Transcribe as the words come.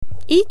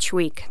Each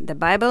week, the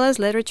Bible as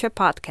Literature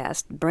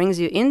podcast brings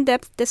you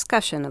in-depth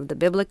discussion of the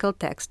biblical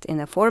text in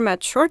a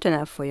format short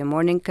enough for your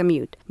morning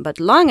commute, but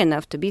long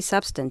enough to be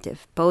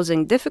substantive,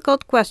 posing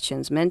difficult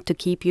questions meant to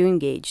keep you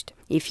engaged.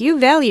 If you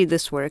value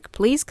this work,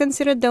 please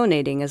consider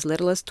donating as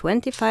little as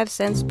 25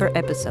 cents per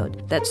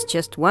episode. That's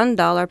just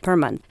 $1 per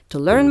month. To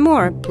learn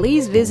more,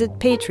 please visit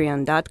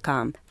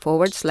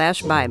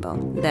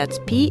patreon.com/Bible. That's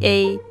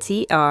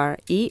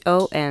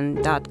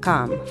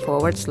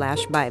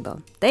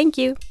patreon.com/Bible. Thank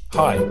you.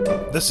 Hi,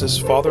 this is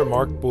Father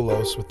Mark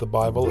Boulos with the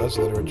Bible as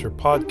Literature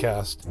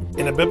podcast.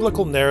 In a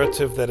biblical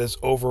narrative that is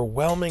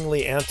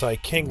overwhelmingly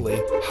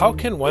anti-kingly, how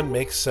can one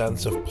make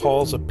sense of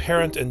Paul's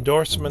apparent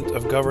endorsement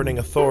of governing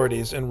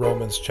authorities in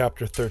Romans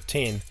chapter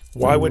 13?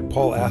 Why would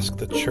Paul ask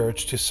the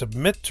church to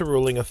submit to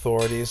ruling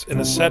authorities in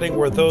a setting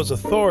where those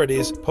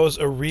authorities pose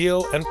a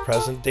real and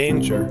present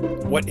danger?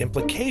 What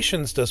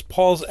implications does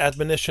Paul's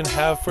admonition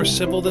have for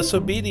civil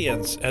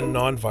disobedience and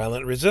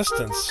nonviolent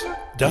resistance?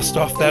 Dust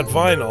off that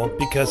vinyl,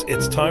 because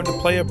it's time to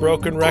play a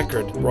broken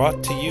record,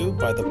 brought to you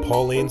by the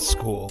Pauline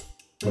School.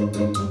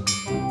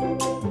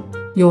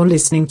 You're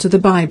listening to the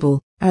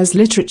Bible as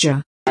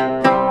Literature.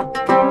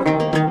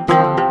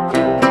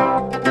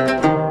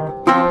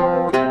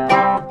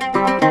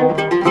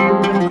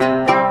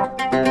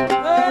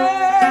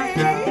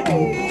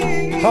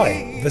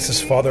 This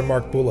is Father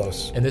Mark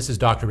Boulos. And this is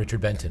Dr.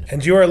 Richard Benton.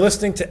 And you are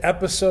listening to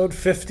episode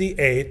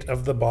 58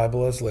 of the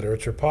Bible as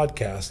Literature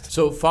podcast.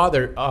 So,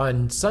 Father,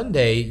 on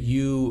Sunday,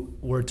 you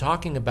were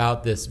talking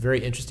about this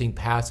very interesting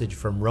passage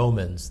from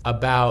Romans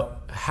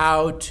about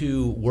how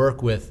to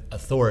work with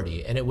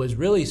authority. And it was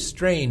really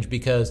strange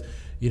because,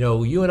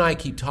 you and I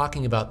keep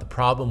talking about the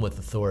problem with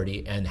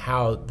authority and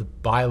how the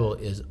Bible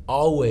is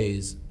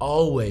always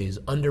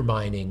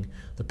undermining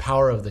the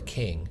power of the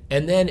king.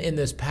 And then in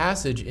this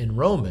passage in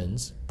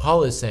Romans,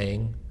 Paul is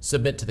saying,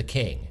 submit to the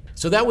king.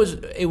 So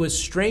it was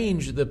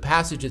strange, the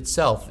passage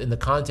itself, in the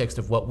context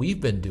of what we've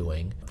been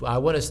doing. I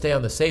want to stay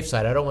on the safe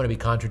side. I don't want to be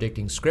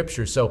contradicting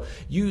Scripture. So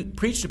you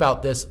preached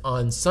about this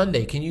on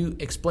Sunday. Can you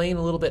explain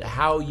a little bit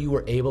how you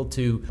were able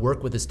to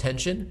work with this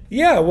tension?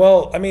 Yeah,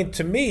 well,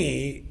 to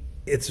me,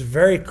 it's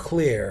very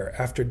clear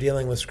after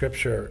dealing with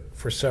Scripture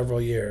for several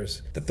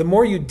years that the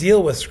more you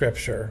deal with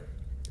Scripture,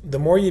 the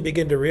more you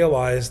begin to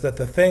realize that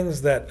the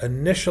things that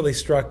initially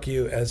struck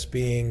you as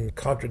being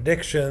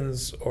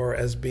contradictions or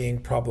as being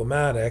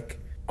problematic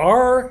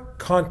are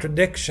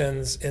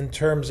contradictions in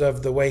terms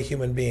of the way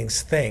human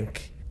beings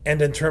think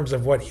and in terms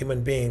of what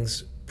human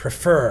beings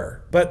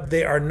prefer. But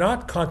they are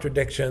not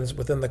contradictions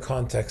within the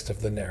context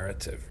of the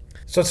narrative.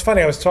 So it's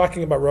funny, I was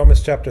talking about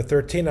Romans chapter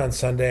 13 on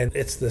Sunday, and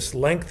it's this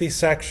lengthy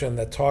section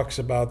that talks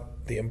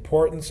about the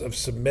importance of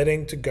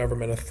submitting to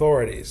government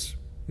authorities.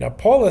 Now,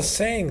 Paul is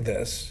saying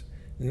this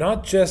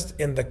not just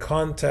in the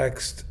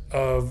context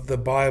of the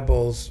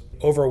Bible's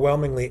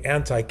overwhelmingly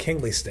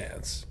anti-kingly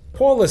stance.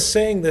 Paul is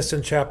saying this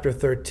in chapter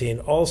 13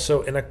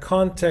 also in a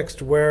context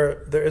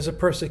where there is a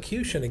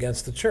persecution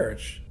against the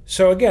church.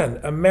 So again,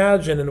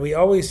 imagine, and we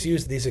always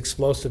use these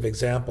explosive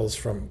examples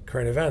from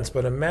current events,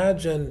 but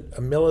imagine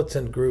a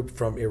militant group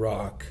from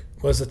Iraq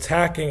was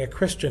attacking a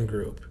Christian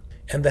group,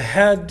 and the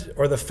head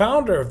or the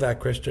founder of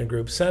that Christian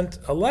group sent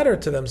a letter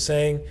to them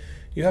saying,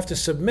 you have to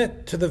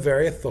submit to the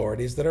very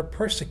authorities that are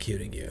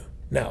persecuting you.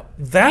 Now,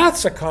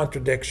 that's a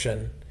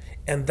contradiction,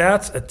 and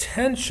that's a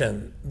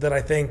tension that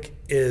I think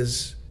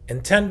is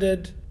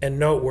intended and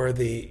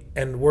noteworthy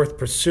and worth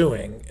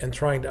pursuing and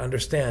trying to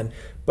understand.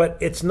 But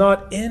it's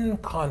not in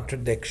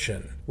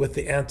contradiction with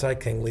the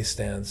anti-kingly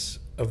stance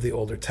of the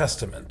Older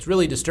Testament. It's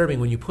really disturbing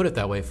when you put it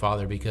that way,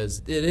 Father,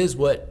 because it is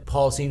what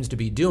Paul seems to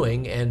be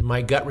doing, and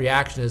my gut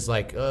reaction is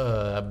like,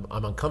 I'm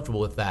uncomfortable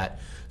with that.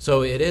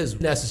 So it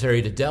is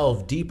necessary to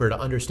delve deeper to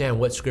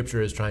understand what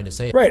Scripture is trying to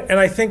say. Right, and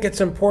I think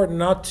it's important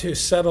not to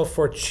settle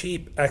for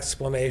cheap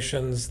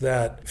explanations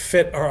that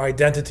fit our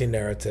identity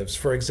narratives.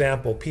 For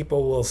example,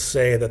 people will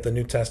say that the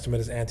New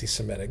Testament is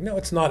anti-Semitic. No,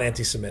 it's not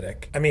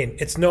anti-Semitic.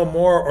 It's no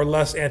more or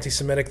less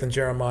anti-Semitic than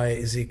Jeremiah,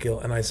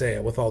 Ezekiel, and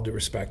Isaiah, with all due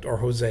respect, or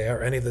Hosea,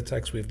 or any of the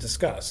texts we've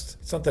discussed.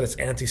 It's not that it's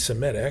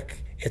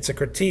anti-Semitic. It's a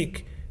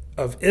critique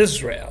of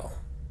Israel,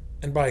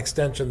 and by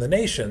extension, the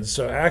nations.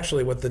 So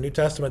actually what the New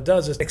Testament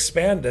does is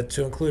expand it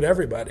to include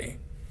everybody.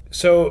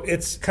 So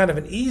it's kind of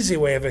an easy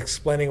way of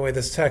explaining away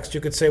this text. You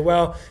could say,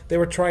 well, they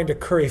were trying to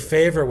curry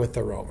favor with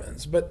the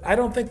Romans. But I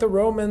don't think the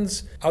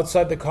Romans,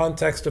 outside the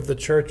context of the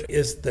church,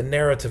 is the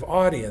narrative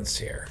audience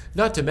here.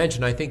 Not to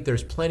mention, I think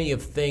there's plenty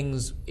of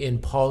things in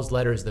Paul's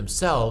letters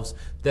themselves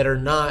that are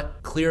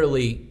not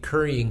clearly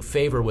currying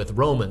favor with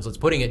Romans. Let's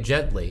putting it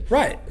gently.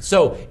 Right.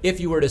 So if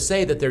you were to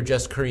say that they're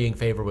just currying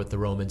favor with the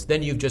Romans,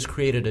 then you've just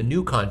created a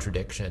new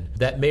contradiction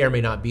that may or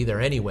may not be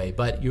there anyway,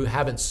 but you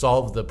haven't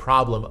solved the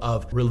problem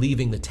of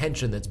relieving the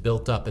tension that's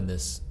built up in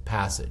this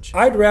passage.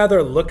 I'd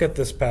rather look at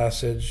this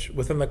passage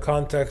within the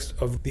context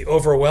of the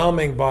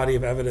overwhelming body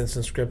of evidence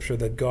in Scripture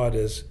that God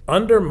is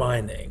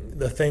undermining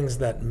the things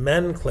that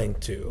men cling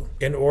to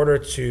in order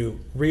to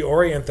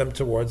reorient them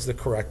towards the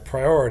correct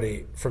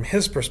priority from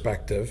his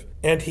perspective.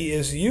 And he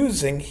is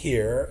using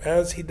here,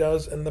 as he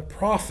does in the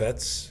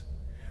prophets,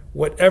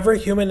 whatever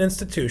human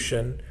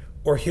institution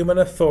or human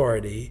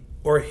authority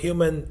or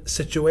human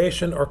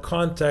situation or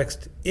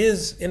context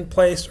is in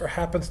place or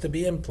happens to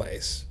be in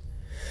place.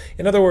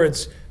 In other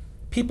words,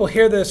 people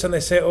hear this and they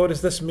say, oh,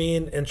 does this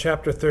mean in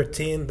chapter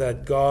 13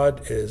 that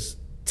God is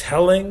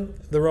telling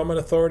the Roman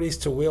authorities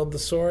to wield the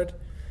sword?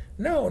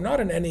 No, not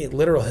in any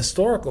literal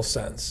historical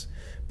sense,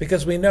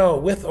 because we know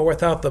with or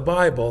without the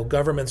Bible,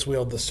 governments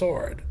wield the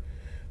sword.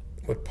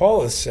 What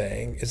Paul is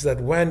saying is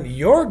that when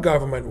your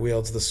government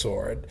wields the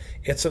sword,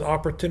 it's an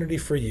opportunity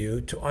for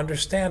you to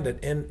understand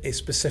it in a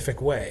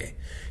specific way.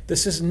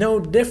 This is no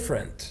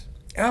different,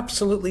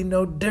 absolutely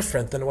no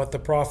different than what the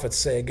prophets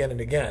say again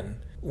and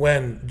again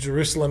when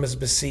Jerusalem is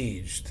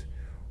besieged,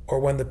 or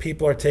when the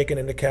people are taken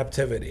into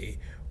captivity,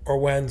 or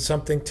when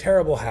something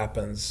terrible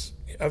happens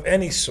of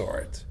any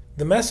sort.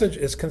 The message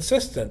is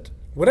consistent.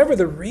 Whatever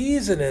the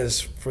reason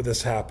is for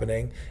this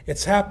happening,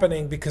 it's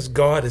happening because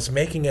God is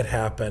making it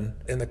happen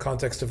in the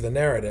context of the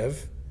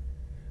narrative,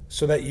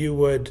 so that you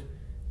would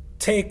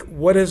take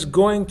what is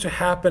going to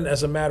happen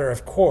as a matter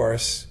of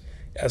course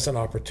as an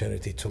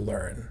opportunity to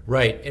learn.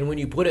 Right. And when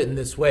you put it in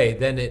this way,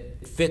 then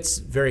it fits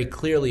very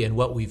clearly in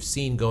what we've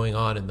seen going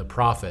on in the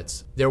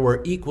prophets. There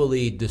were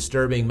equally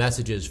disturbing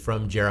messages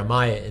from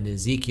Jeremiah and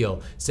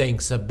Ezekiel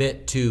saying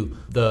submit to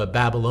the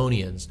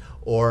Babylonians,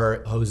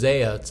 or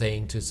Hosea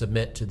saying to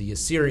submit to the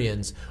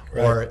Assyrians,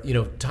 right.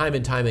 Or, time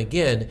and time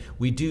again,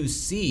 we do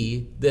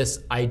see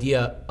this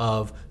idea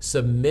of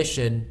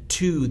submission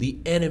to the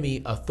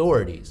enemy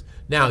authorities.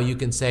 Now, you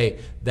can say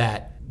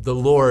that the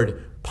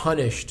Lord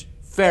punished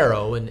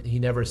Pharaoh, and he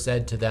never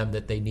said to them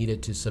that they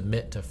needed to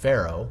submit to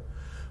Pharaoh.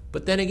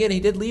 But then again, he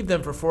did leave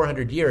them for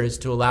 400 years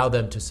to allow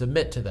them to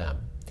submit to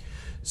them.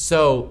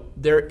 So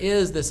there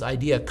is this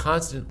idea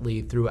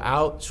constantly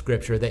throughout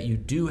Scripture that you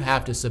do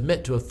have to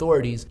submit to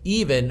authorities,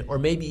 even, or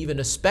maybe even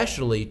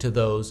especially, to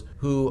those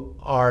who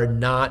are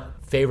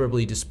not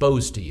favorably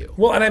disposed to you.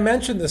 Well, and I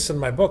mentioned this in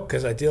my book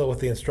because I deal with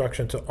the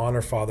instruction to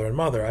honor father and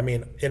mother. I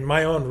mean, in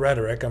my own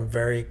rhetoric, I'm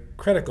very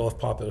critical of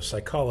popular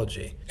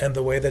psychology and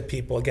the way that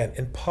people, again,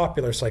 in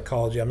popular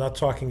psychology, I'm not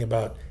talking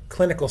about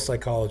clinical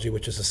psychology,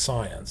 which is a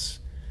science,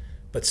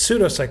 but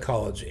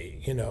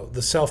pseudopsychology,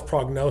 the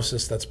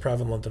self-prognosis that's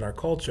prevalent in our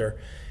culture.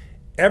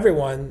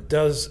 Everyone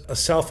does a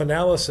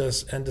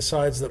self-analysis and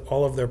decides that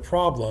all of their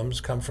problems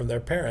come from their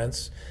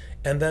parents,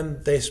 and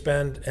then they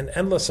spend an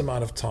endless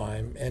amount of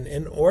time, an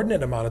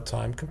inordinate amount of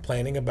time,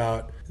 complaining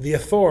about the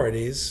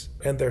authorities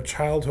and their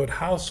childhood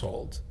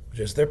household, which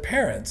is their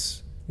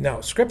parents.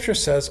 Now, Scripture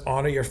says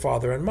honor your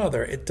father and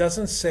mother. It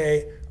doesn't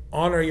say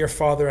honor your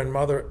father and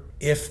mother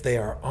if they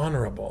are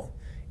honorable.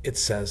 It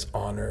says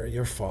honor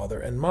your father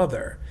and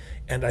mother.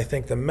 And I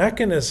think the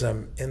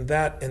mechanism in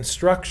that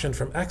instruction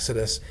from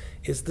Exodus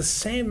is the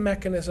same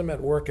mechanism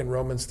at work in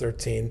Romans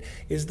 13,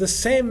 is the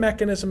same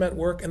mechanism at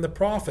work in the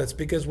prophets,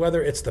 because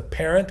whether it's the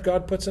parent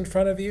God puts in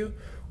front of you,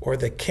 or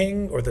the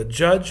king or the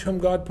judge whom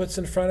God puts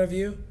in front of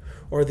you,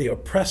 or the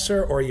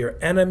oppressor or your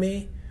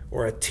enemy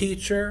or a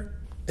teacher,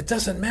 it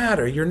doesn't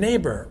matter, your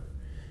neighbor.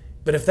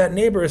 But if that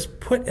neighbor is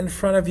put in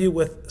front of you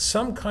with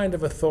some kind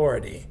of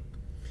authority,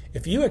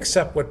 if you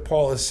accept what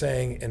Paul is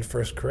saying in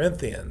 1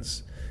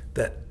 Corinthians,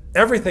 that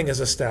everything is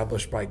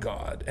established by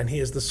God, and he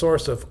is the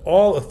source of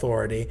all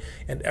authority,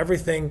 and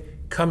everything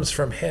comes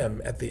from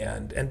him at the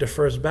end and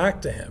defers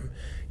back to him,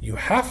 you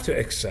have to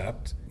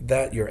accept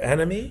that your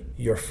enemy,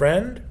 your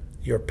friend,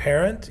 your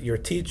parent, your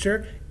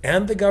teacher,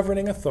 and the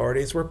governing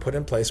authorities were put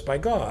in place by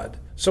God.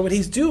 So what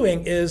he's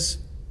doing is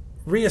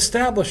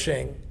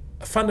reestablishing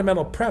a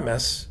fundamental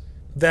premise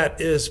that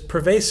is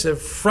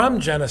pervasive from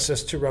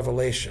Genesis to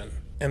Revelation.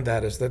 And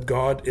that is that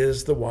God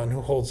is the one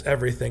who holds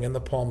everything in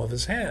the palm of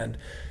his hand.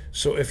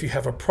 So if you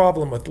have a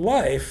problem with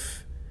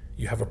life,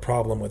 you have a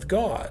problem with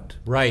God.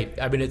 Right.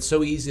 I mean, it's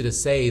so easy to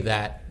say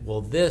that,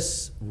 well,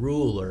 this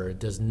ruler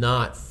does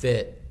not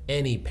fit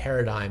any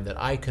paradigm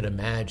that I could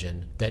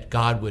imagine that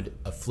God would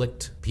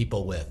afflict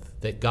people with,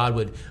 that God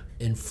would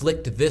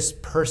inflict this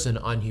person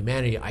on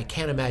humanity. I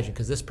can't imagine,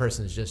 because this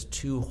person is just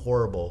too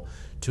horrible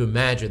to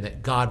imagine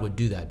that God would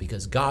do that,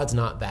 because God's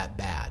not that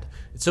bad.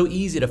 It's so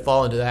easy to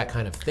fall into that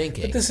kind of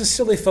thinking. But this is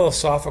silly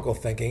philosophical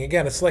thinking.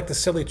 Again, it's like the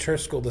silly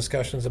church school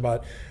discussions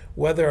about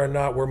whether or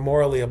not we're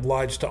morally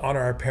obliged to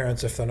honor our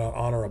parents if they're not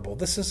honorable.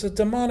 This is a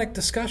demonic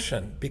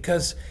discussion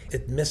because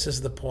it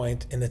misses the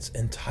point in its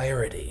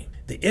entirety.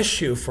 The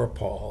issue for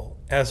Paul,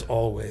 as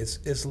always,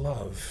 is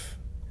love.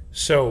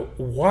 So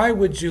why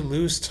would you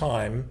lose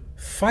time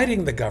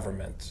fighting the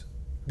government?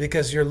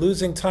 Because you're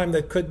losing time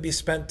that could be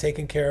spent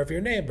taking care of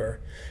your neighbor.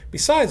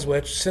 Besides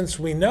which, since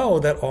we know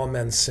that all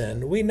men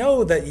sin, we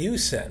know that you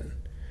sin,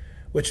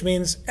 which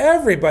means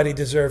everybody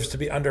deserves to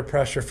be under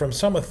pressure from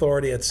some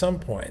authority at some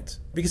point.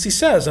 Because he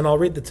says, and I'll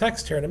read the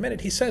text here in a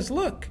minute, he says,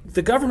 look,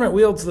 the government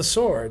wields the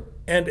sword,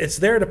 and it's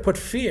there to put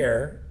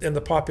fear in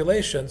the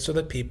population so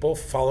that people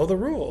follow the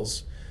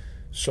rules.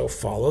 So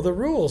follow the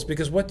rules,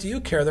 because what do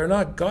you care? They're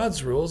not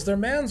God's rules, they're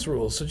man's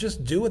rules. So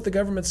just do what the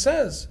government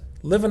says.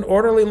 Live an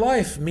orderly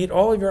life, meet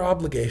all of your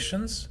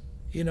obligations,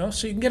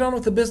 So you can get on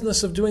with the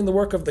business of doing the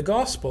work of the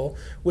gospel,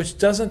 which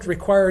doesn't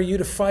require you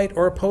to fight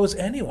or oppose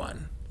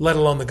anyone, let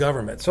alone the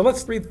government. So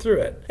let's read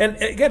through it. And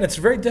again, it's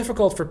very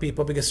difficult for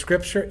people because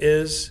Scripture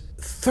is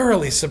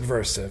thoroughly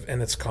subversive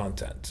in its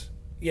content.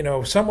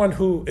 Someone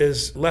who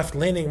is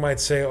left-leaning might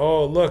say,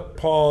 oh, look,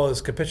 Paul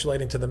is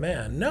capitulating to the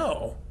man.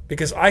 No,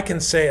 because I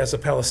can say as a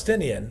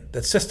Palestinian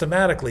that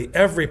systematically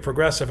every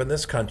progressive in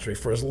this country,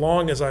 for as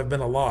long as I've been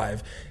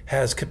alive,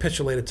 has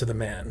capitulated to the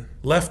man.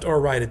 Left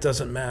or right, it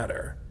doesn't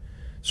matter.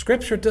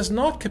 Scripture does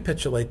not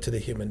capitulate to the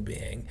human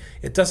being.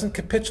 It doesn't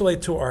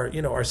capitulate to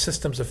our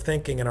systems of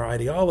thinking and our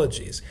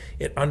ideologies.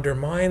 It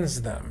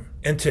undermines them.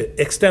 And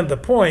to extend the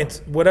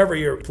point, whatever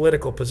your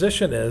political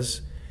position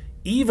is,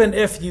 even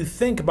if you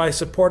think by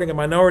supporting a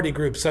minority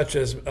group such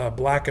as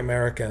Black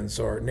Americans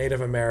or Native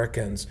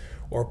Americans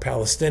or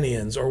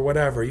Palestinians or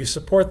whatever, you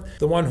support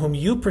the one whom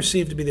you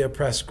perceive to be the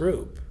oppressed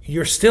group,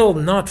 you're still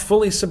not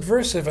fully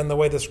subversive in the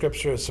way the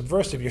Scripture is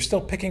subversive. You're still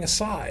picking a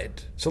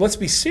side. So let's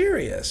be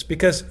serious,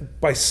 because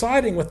by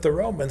siding with the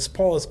Romans,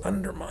 Paul is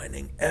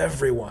undermining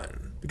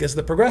everyone. Because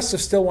the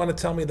progressives still want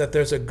to tell me that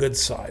there's a good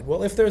side.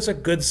 Well, if there's a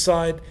good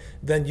side,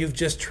 then you've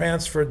just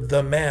transferred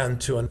the man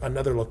to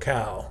another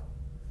locale.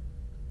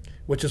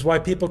 Which is why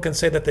people can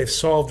say that they've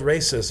solved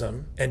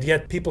racism, and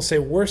yet people say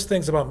worse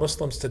things about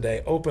Muslims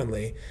today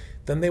openly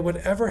than they would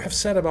ever have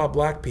said about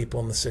black people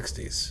in the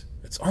 60s.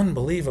 It's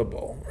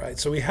unbelievable, right?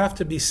 So we have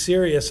to be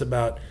serious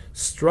about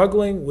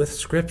struggling with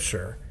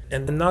Scripture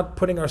and not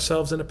putting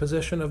ourselves in a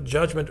position of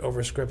judgment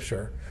over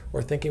Scripture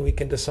or thinking we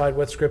can decide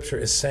what Scripture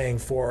is saying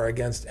for or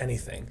against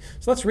anything.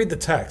 So let's read the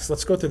text.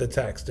 Let's go through the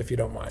text, if you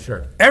don't mind.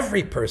 Sure.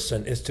 Every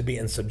person is to be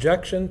in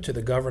subjection to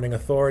the governing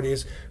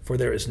authorities, for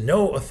there is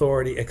no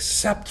authority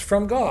except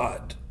from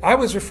God. I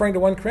was referring to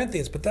 1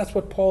 Corinthians, but that's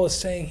what Paul is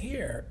saying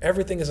here.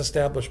 Everything is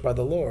established by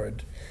the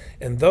Lord,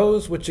 and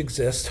those which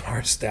exist are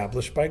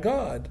established by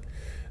God.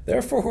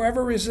 Therefore,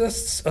 whoever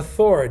resists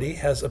authority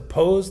has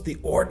opposed the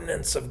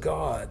ordinance of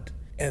God,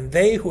 and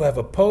they who have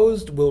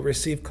opposed will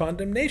receive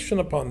condemnation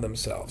upon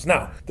themselves.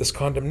 Now, this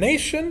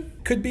condemnation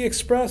could be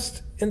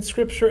expressed in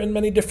Scripture in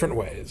many different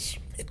ways.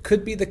 It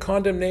could be the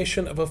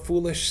condemnation of a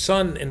foolish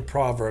son in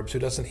Proverbs who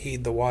doesn't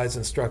heed the wise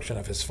instruction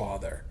of his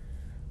father,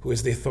 who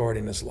is the authority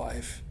in his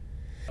life.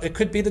 It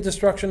could be the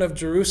destruction of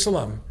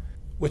Jerusalem,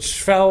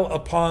 which fell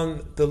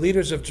upon the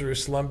leaders of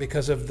Jerusalem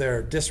because of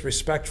their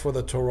disrespect for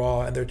the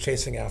Torah and their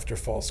chasing after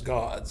false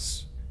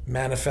gods,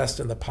 manifest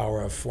in the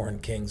power of foreign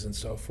kings and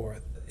so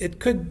forth. It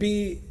could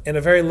be, in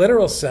a very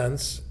literal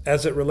sense,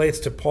 as it relates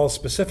to Paul's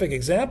specific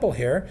example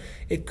here,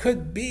 it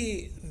could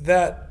be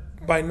that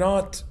by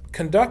not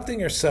conducting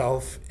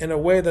yourself in a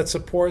way that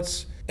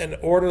supports an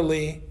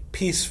orderly,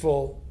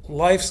 peaceful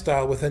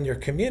lifestyle within your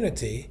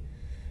community,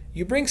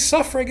 you bring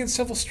suffering and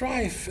civil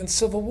strife and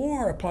civil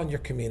war upon your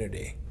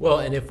community. Well,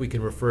 and if we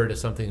can refer to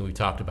something we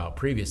talked about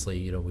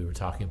previously, we were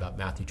talking about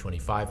Matthew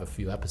 25 a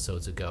few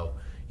episodes ago.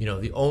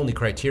 The only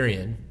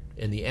criterion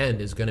in the end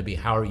is going to be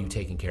how are you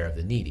taking care of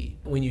the needy.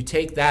 When you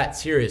take that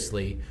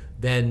seriously,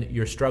 then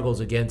your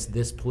struggles against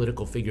this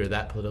political figure,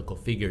 that political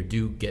figure,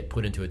 do get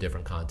put into a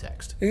different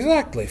context.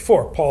 Exactly.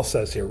 For Paul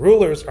says here,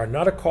 rulers are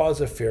not a cause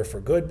of fear for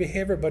good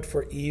behavior, but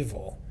for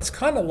evil. It's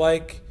kind of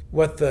like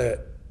what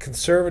the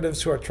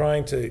conservatives who are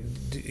trying to,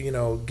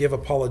 give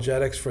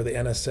apologetics for the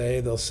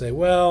NSA, they'll say,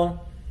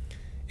 well,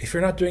 if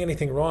you're not doing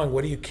anything wrong,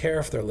 what do you care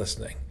if they're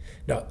listening?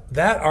 Now,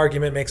 that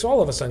argument makes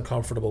all of us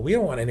uncomfortable. We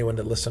don't want anyone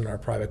to listen to our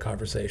private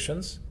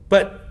conversations.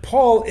 But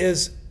Paul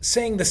is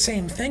saying the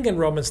same thing in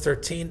Romans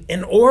 13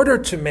 in order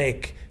to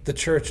make the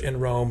church in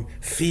Rome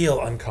feel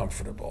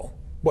uncomfortable.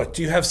 What,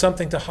 do you have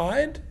something to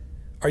hide?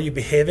 Are you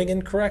behaving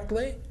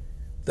incorrectly?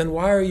 Then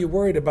why are you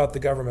worried about the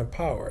government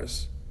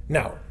powers?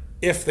 Now,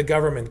 if the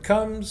government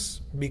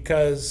comes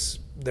because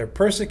they're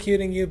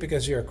persecuting you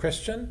because you're a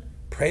Christian,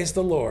 praise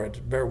the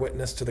Lord, bear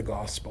witness to the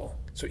gospel.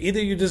 So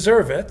either you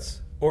deserve it,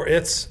 or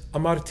it's a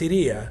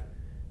martyria,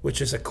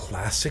 which is a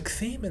classic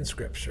theme in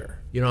Scripture.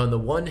 On the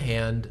one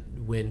hand,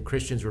 when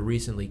Christians were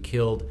recently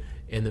killed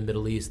in the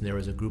Middle East and there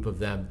was a group of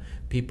them,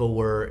 people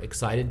were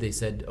excited. They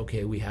said,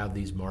 okay, we have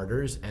these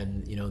martyrs,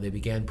 and they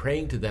began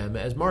praying to them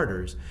as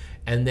martyrs.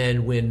 And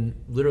then when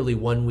literally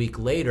 1 week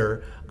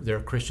later, there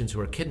are Christians who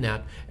are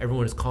kidnapped,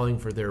 everyone is calling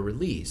for their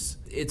release.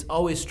 It's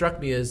always struck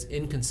me as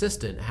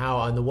inconsistent how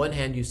on the one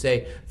hand you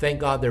say, thank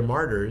God they're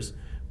martyrs,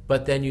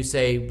 but then you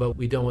say, but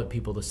we don't want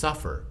people to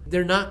suffer.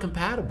 They're not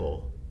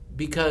compatible,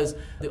 because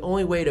the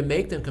only way to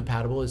make them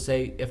compatible is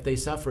say, if they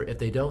suffer, if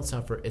they don't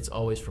suffer, it's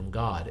always from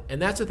God.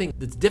 And that's the thing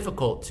that's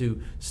difficult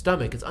to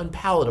stomach. It's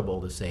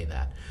unpalatable to say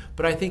that.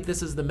 But I think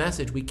this is the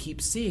message we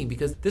keep seeing,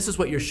 because this is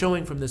what you're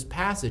showing from this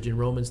passage in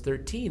Romans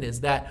 13,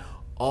 is that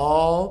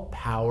all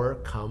power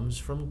comes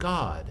from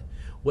God.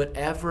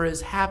 Whatever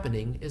is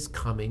happening is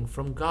coming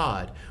from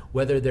God.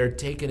 Whether they're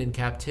taken in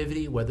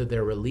captivity, whether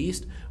they're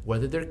released,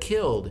 whether they're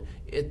killed,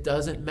 it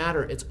doesn't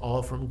matter. It's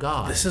all from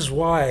God. This is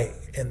why,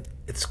 and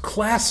it's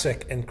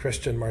classic in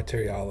Christian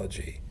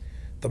martyrology,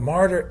 the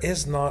martyr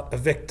is not a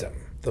victim.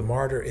 The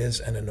martyr is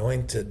an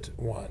anointed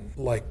one,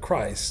 like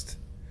Christ.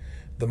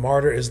 The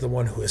martyr is the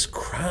one who is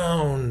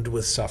crowned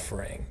with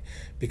suffering,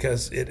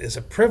 because it is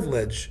a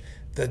privilege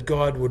that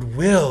God would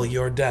will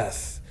your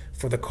death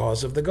for the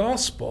cause of the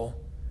gospel.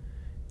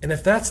 And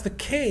if that's the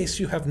case,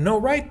 you have no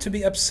right to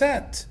be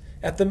upset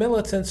at the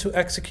militants who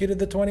executed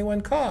the 21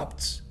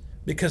 Copts,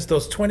 because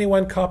those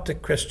 21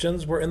 Coptic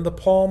Christians were in the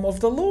palm of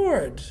the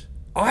Lord.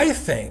 I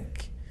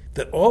think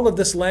that all of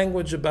this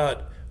language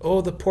about,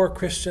 the poor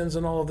Christians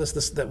and all of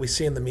this that we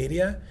see in the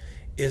media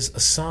is a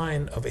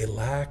sign of a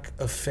lack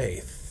of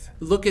faith.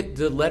 Look at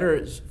the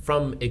letters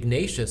from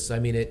Ignatius.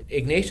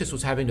 Ignatius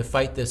was having to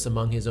fight this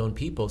among his own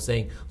people,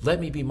 saying, let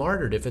me be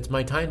martyred. If it's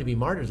my time to be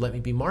martyred, let me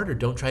be martyred.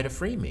 Don't try to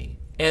free me.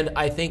 And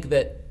I think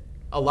that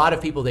a lot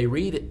of people, they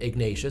read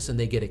Ignatius and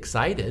they get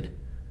excited.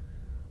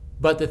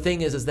 But the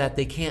thing is that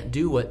they can't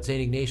do what St.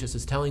 Ignatius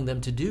is telling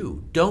them to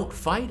do. Don't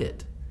fight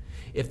it.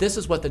 If this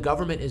is what the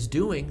government is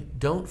doing,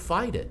 don't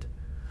fight it.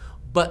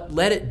 But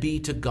let it be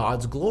to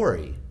God's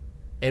glory.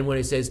 And when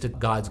it says to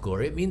God's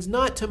glory, it means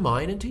not to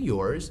mine and to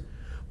yours,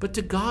 but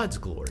to God's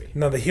glory.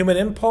 Now, the human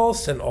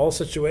impulse in all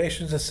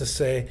situations is to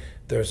say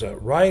there's a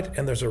right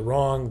and there's a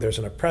wrong, there's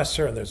an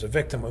oppressor and there's a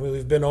victim.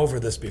 We've been over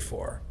this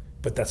before.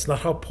 But that's not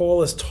how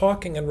Paul is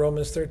talking in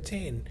Romans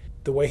 13.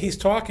 The way he's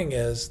talking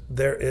is,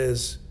 there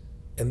is,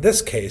 in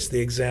this case, the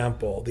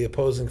example, the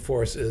opposing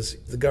force is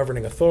the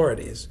governing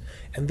authorities.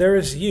 And there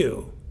is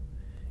you.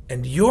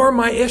 And you're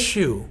my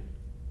issue.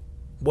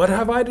 What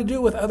have I to do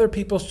with other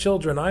people's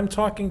children? I'm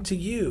talking to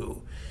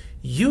you.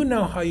 You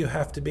know how you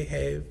have to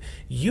behave.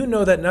 You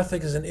know that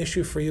nothing is an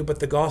issue for you but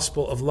the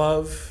gospel of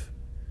love.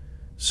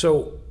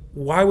 So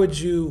why would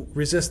you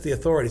resist the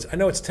authorities? I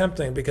know it's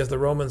tempting because the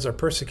Romans are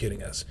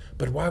persecuting us,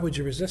 but why would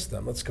you resist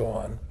them? Let's go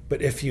on.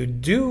 But if you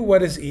do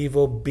what is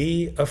evil,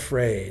 be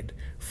afraid,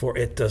 for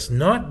it does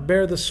not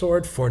bear the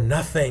sword for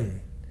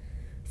nothing.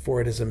 For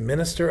it is a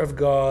minister of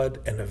God,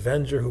 an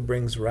avenger who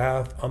brings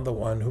wrath on the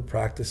one who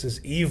practices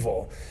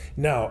evil.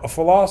 Now, a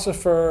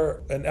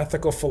philosopher, an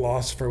ethical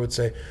philosopher would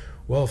say,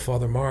 well,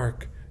 Father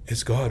Mark,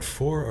 is God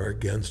for or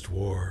against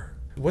war?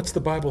 What's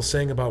the Bible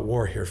saying about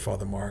war here,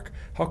 Father Mark?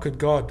 How could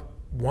God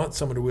want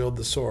someone to wield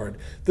the sword?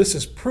 This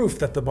is proof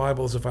that the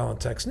Bible is a violent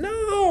text.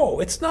 No,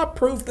 it's not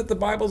proof that the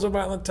Bible is a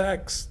violent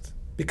text.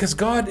 Because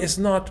God is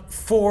not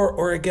for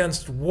or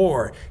against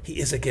war. He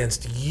is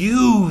against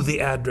you, the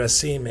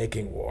addressee,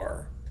 making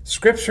war.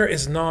 Scripture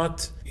is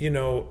not, a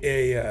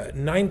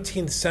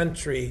 19th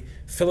century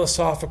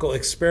philosophical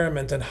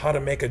experiment on how to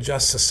make a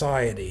just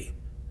society.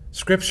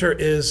 Scripture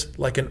is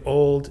like an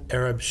old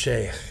Arab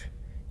sheikh.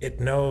 It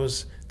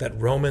knows that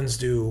Romans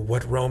do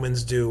what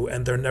Romans do,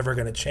 and they're never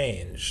going to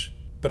change.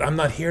 But I'm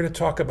not here to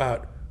talk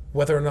about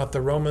whether or not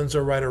the Romans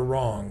are right or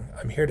wrong.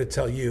 I'm here to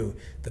tell you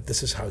that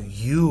this is how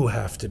you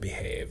have to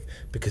behave,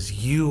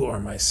 because you are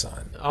my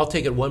son. I'll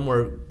take it one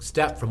more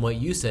step from what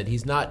you said.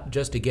 He's not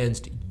just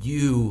against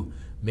you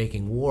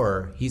making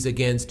war, he's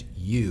against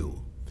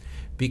you.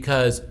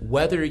 Because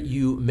whether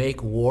you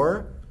make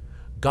war,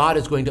 God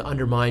is going to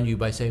undermine you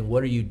by saying,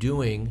 what are you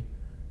doing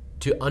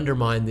to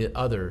undermine the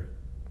other,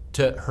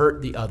 to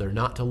hurt the other,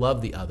 not to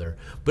love the other?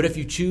 But if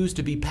you choose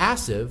to be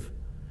passive,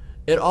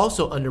 it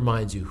also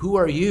undermines you. Who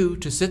are you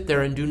to sit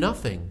there and do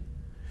nothing?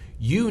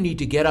 You need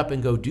to get up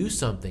and go do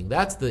something.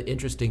 That's the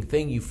interesting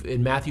thing.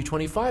 In Matthew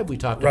 25, we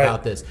talked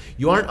about this.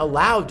 You aren't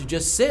allowed to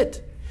just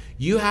sit.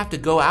 You have to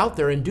go out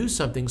there and do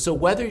something. So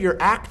whether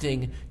you're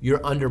acting,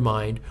 you're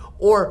undermined,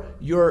 or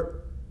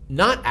you're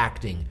not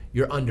acting,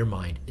 you're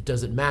undermined. It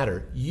doesn't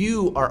matter.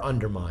 You are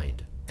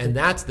undermined. And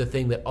that's the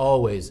thing that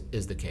always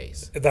is the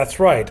case. That's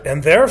right.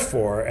 And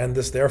therefore, and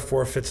this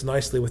therefore fits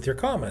nicely with your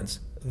comments,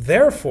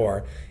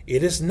 therefore,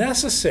 it is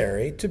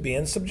necessary to be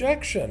in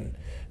subjection,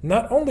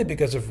 not only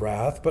because of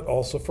wrath, but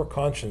also for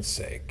conscience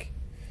sake.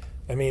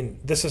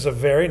 This is a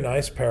very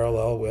nice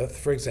parallel with,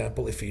 for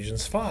example,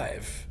 Ephesians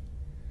 5.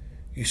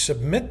 You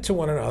submit to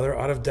one another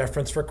out of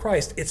deference for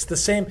Christ. It's the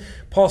same.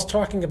 Paul's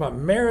talking about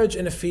marriage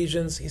in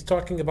Ephesians. He's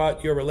talking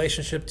about your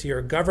relationship to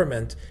your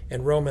government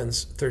in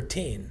Romans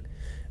 13.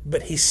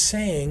 But he's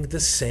saying the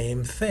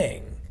same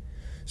thing.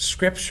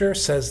 Scripture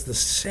says the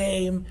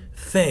same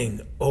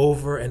thing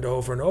over and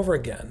over and over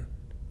again.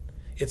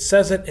 It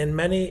says it in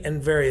many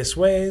and various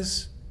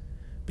ways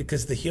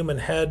because the human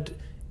head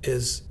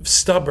is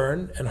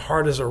stubborn and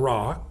hard as a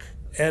rock.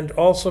 And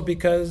also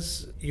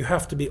because you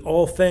have to be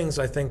all things,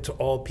 I think, to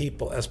all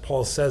people, as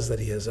Paul says that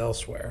he is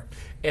elsewhere.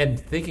 And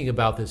thinking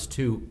about this,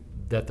 too,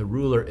 that the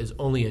ruler is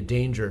only a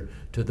danger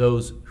to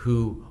those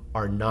who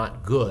are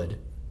not good.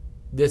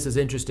 This is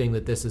interesting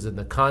that this is in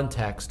the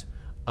context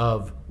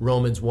of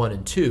Romans 1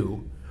 and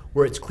 2,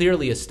 where it's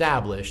clearly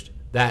established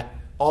that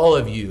all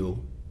of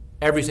you,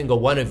 every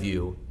single one of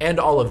you, and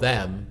all of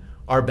them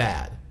are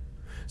bad.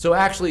 So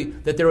actually,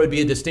 that there would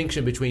be a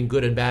distinction between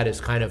good and bad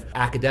is kind of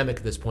academic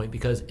at this point,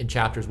 because in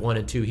chapters 1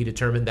 and 2, he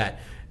determined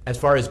that as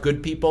far as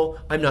good people,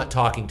 I'm not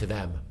talking to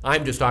them.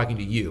 I'm just talking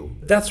to you.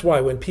 That's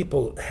why when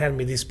people hand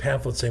me these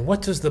pamphlets saying,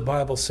 what does the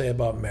Bible say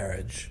about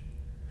marriage?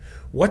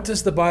 What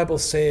does the Bible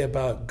say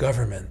about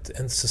government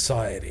and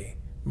society?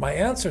 My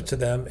answer to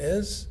them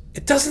is,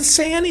 It doesn't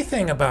say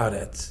anything about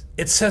it.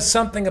 It says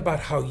something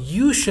about how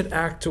you should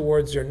act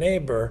towards your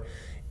neighbor,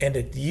 and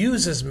it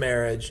uses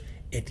marriage,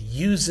 it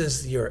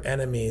uses your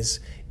enemies,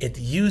 it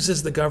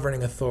uses the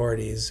governing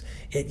authorities,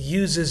 it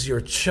uses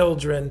your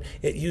children,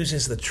 it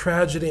uses the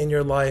tragedy in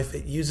your life,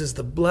 it uses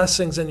the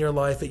blessings in your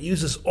life, it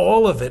uses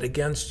all of it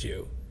against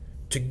you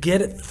to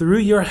get it through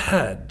your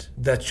head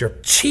that your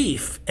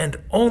chief and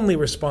only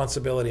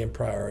responsibility and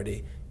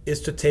priority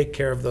is to take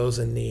care of those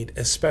in need,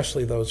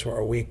 especially those who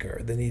are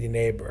weaker, the needy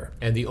neighbor.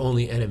 And the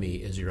only enemy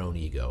is your own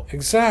ego.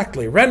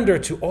 Exactly. Render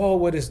to all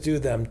what is due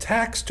them.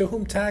 Tax to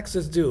whom tax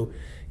is due.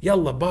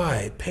 Yalla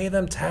bye. Pay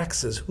them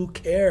taxes. Who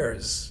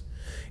cares?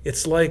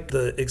 It's like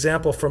the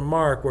example from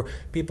Mark where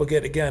people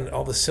get, again,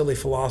 all the silly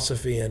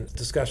philosophy and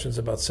discussions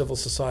about civil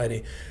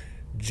society.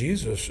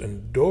 Jesus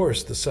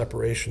endorsed the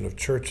separation of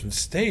church and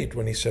state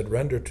when he said,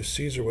 render to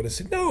Caesar what is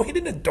Caesar. No, he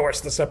didn't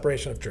endorse the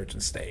separation of church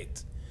and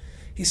state.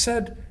 He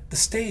said, the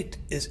state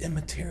is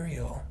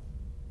immaterial.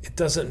 It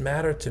doesn't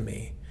matter to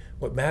me.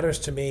 What matters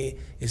to me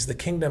is the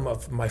kingdom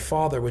of my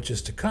Father which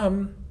is to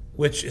come,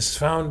 which is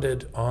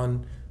founded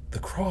on the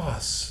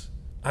cross.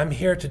 I'm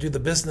here to do the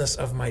business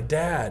of my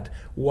dad.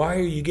 Why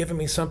are you giving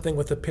me something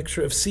with a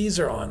picture of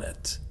Caesar on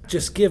it?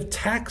 Just give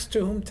tax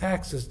to whom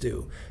tax is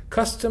due,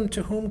 custom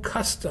to whom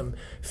custom,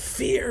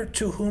 fear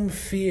to whom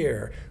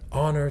fear,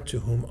 honor to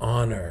whom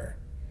honor.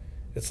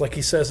 It's like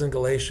he says in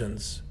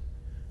Galatians,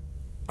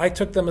 I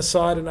took them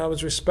aside and I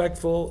was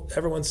respectful.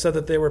 Everyone said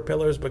that they were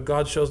pillars, but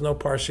God shows no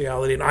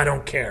partiality and I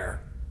don't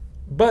care.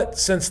 But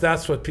since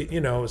that's what,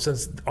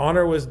 since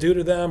honor was due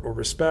to them or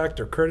respect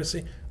or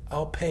courtesy,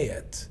 I'll pay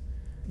it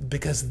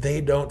because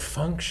they don't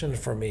function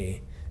for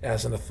me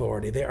as an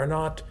authority. They are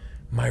not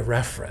my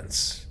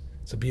reference.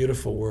 It's a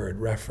beautiful word,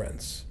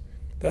 reference.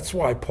 That's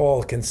why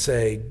Paul can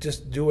say,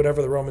 just do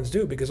whatever the Romans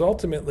do, because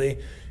ultimately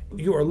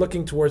you are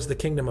looking towards the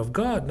kingdom of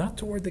God, not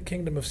toward the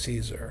kingdom of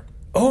Caesar.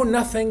 Owe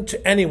nothing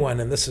to anyone,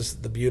 and this is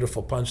the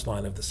beautiful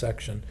punchline of the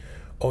section,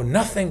 owe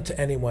nothing to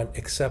anyone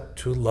except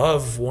to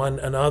love one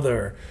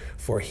another,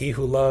 for he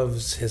who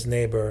loves his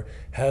neighbor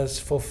has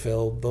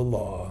fulfilled the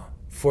law.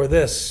 For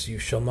this, you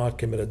shall not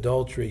commit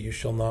adultery, you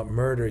shall not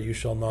murder, you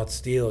shall not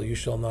steal, you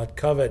shall not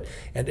covet.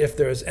 And if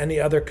there is any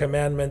other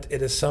commandment,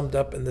 it is summed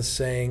up in the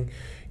saying,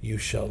 you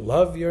shall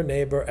love your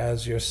neighbor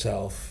as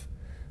yourself.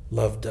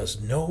 Love does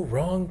no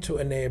wrong to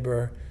a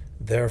neighbor,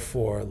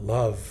 therefore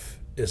love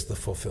is the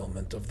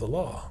fulfillment of the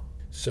law.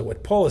 So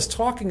what Paul is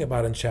talking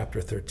about in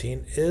chapter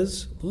 13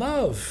 is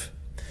love.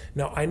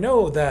 Now, I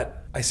know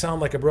that I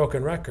sound like a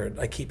broken record.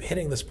 I keep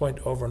hitting this point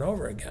over and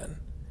over again.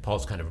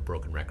 Paul's kind of a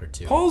broken record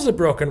too. Paul's a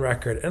broken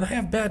record, and I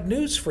have bad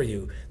news for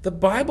you. The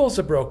Bible's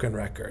a broken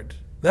record.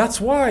 That's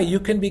why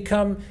you can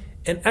become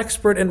an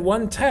expert in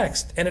one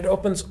text, and it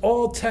opens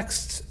all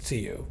texts to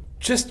you.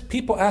 Just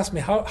people ask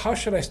me, how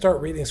should I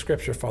start reading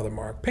Scripture, Father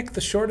Mark? Pick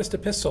the shortest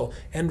epistle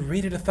and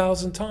read it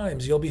 1,000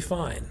 times. You'll be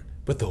fine.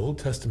 But the Old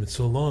Testament's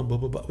so long, blah,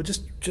 blah, blah. It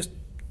just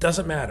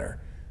doesn't matter.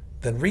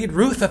 Then read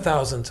Ruth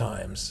 1,000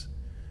 times.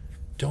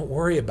 Don't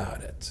worry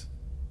about it.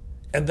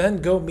 And then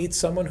go meet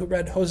someone who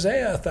read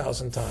Hosea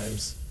 1,000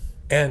 times.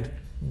 And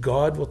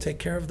God will take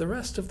care of the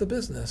rest of the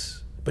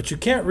business. But you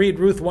can't read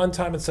Ruth one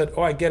time and say,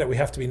 oh, I get it, we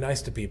have to be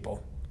nice to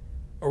people.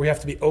 Or we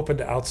have to be open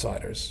to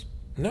outsiders.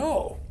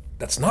 No,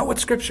 that's not what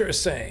Scripture is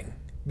saying.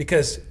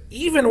 Because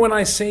even when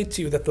I say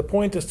to you that the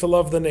point is to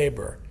love the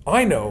neighbor,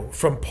 I know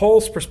from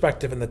Paul's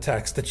perspective in the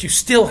text that you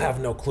still have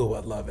no clue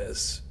what love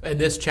is. In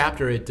this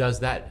chapter, it does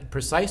that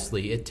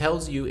precisely. It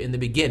tells you in the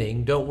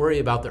beginning, don't worry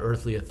about the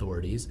earthly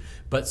authorities,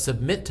 but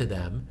submit to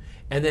them.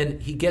 And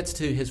then he gets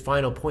to his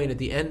final point at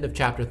the end of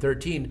chapter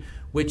 13,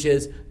 which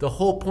is the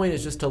whole point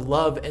is just to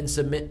love and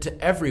submit to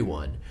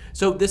everyone.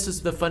 So this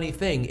is the funny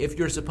thing. If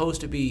you're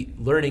supposed to be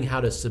learning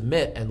how to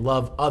submit and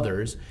love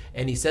others,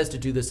 and he says to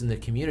do this in the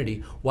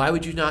community, why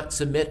would you not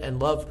submit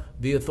and love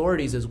the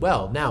authorities as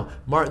well? Now,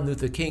 Martin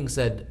Luther King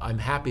said, I'm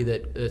happy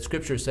that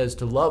Scripture says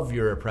to love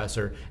your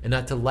oppressor and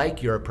not to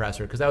like your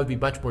oppressor, because that would be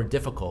much more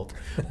difficult.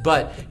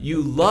 But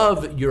you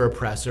love your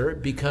oppressor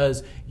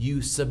because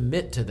you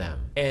submit to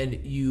them and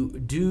you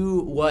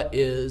do what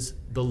is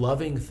the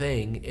loving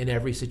thing in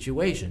every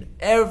situation.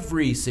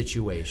 Every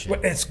situation.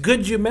 Well, it's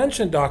good you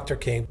mentioned Dr.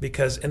 King,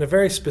 because in a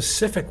very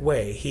specific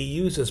way, he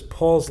uses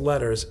Paul's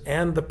letters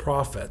and the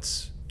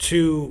prophets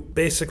to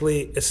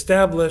basically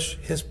establish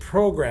his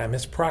program,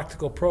 his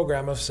practical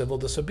program of civil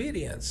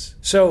disobedience.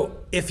 So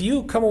if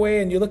you come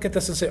away and you look at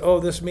this and say, oh,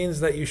 this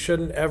means that you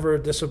shouldn't ever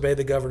disobey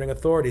the governing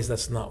authorities,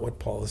 that's not what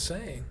Paul is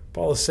saying.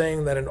 Paul is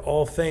saying that in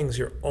all things,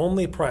 your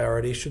only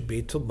priority should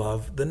be to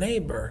love the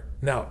neighbor.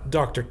 Now,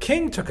 Dr.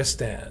 King took a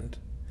stand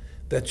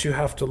that you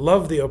have to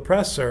love the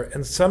oppressor,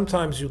 and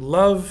sometimes you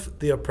love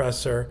the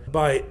oppressor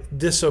by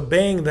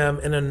disobeying them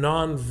in a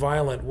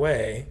non-violent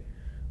way,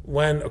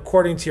 when,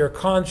 according to your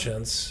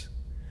conscience,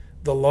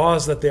 the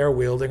laws that they are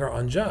wielding are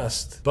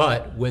unjust.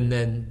 But when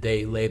then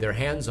they lay their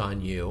hands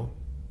on you,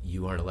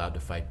 you aren't allowed to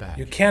fight back.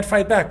 You can't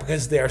fight back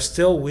because they are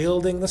still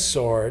wielding the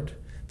sword.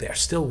 They are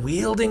still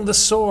wielding the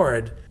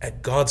sword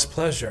at God's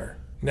pleasure.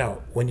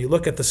 Now, when you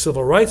look at the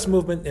civil rights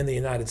movement in the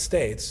United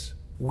States,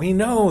 We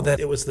know that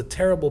it was the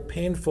terrible,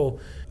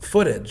 painful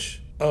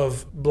footage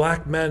of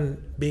black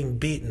men being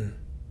beaten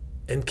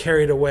and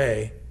carried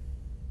away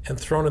and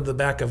thrown in the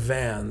back of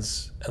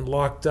vans and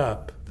locked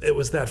up. It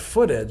was that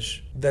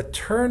footage that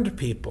turned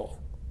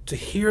people to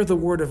hear the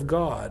word of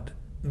God,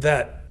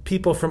 that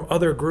people from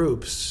other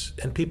groups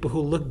and people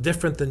who look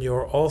different than you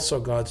are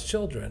also God's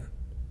children.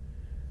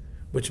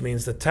 Which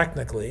means that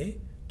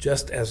technically,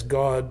 just as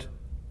God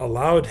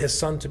allowed his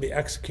son to be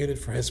executed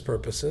for his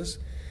purposes,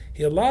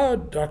 he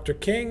allowed Dr.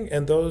 King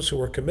and those who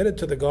were committed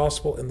to the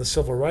gospel in the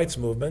civil rights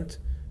movement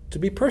to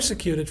be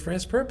persecuted for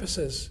his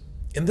purposes.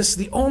 And this is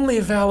the only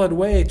valid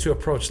way to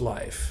approach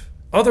life.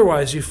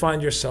 Otherwise, you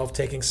find yourself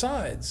taking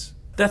sides.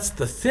 That's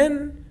the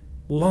thin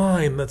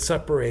line that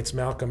separates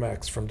Malcolm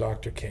X from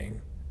Dr.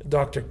 King.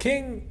 Dr.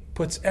 King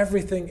puts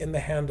everything in the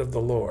hand of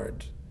the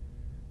Lord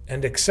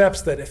and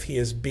accepts that if he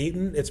is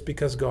beaten, it's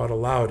because God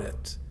allowed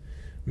it.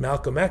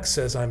 Malcolm X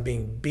says, I'm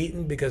being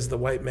beaten because the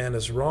white man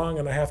is wrong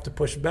and I have to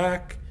push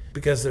back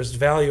because there's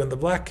value in the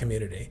black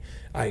community.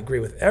 I agree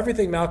with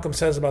everything Malcolm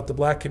says about the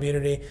black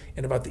community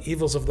and about the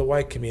evils of the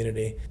white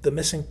community. The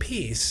missing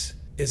piece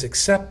is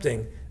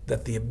accepting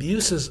that the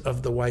abuses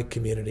of the white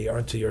community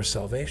aren't to your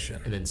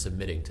salvation. And then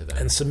submitting to them.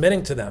 And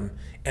submitting to them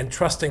and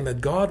trusting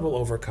that God will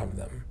overcome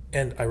them.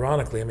 And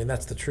ironically,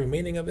 that's the true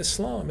meaning of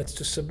Islam. It's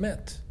to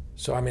submit.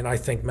 So, I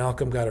think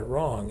Malcolm got it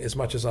wrong. As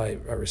much as I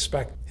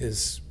respect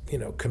his,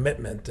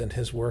 commitment and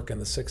his work in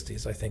the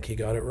 60s, I think he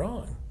got it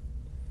wrong.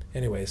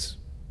 Anyways,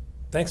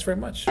 thanks very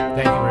much.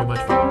 Thank you very much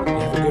for that.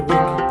 Have a good week.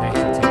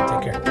 Thanks.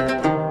 Take care.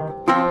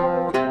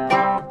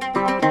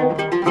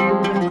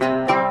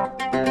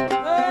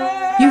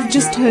 You've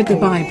just heard the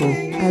Bible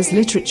as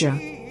literature.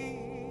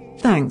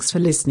 Thanks for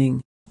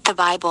listening. The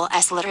Bible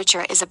as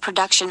Literature is a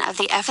production of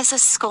the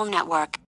Ephesus School Network.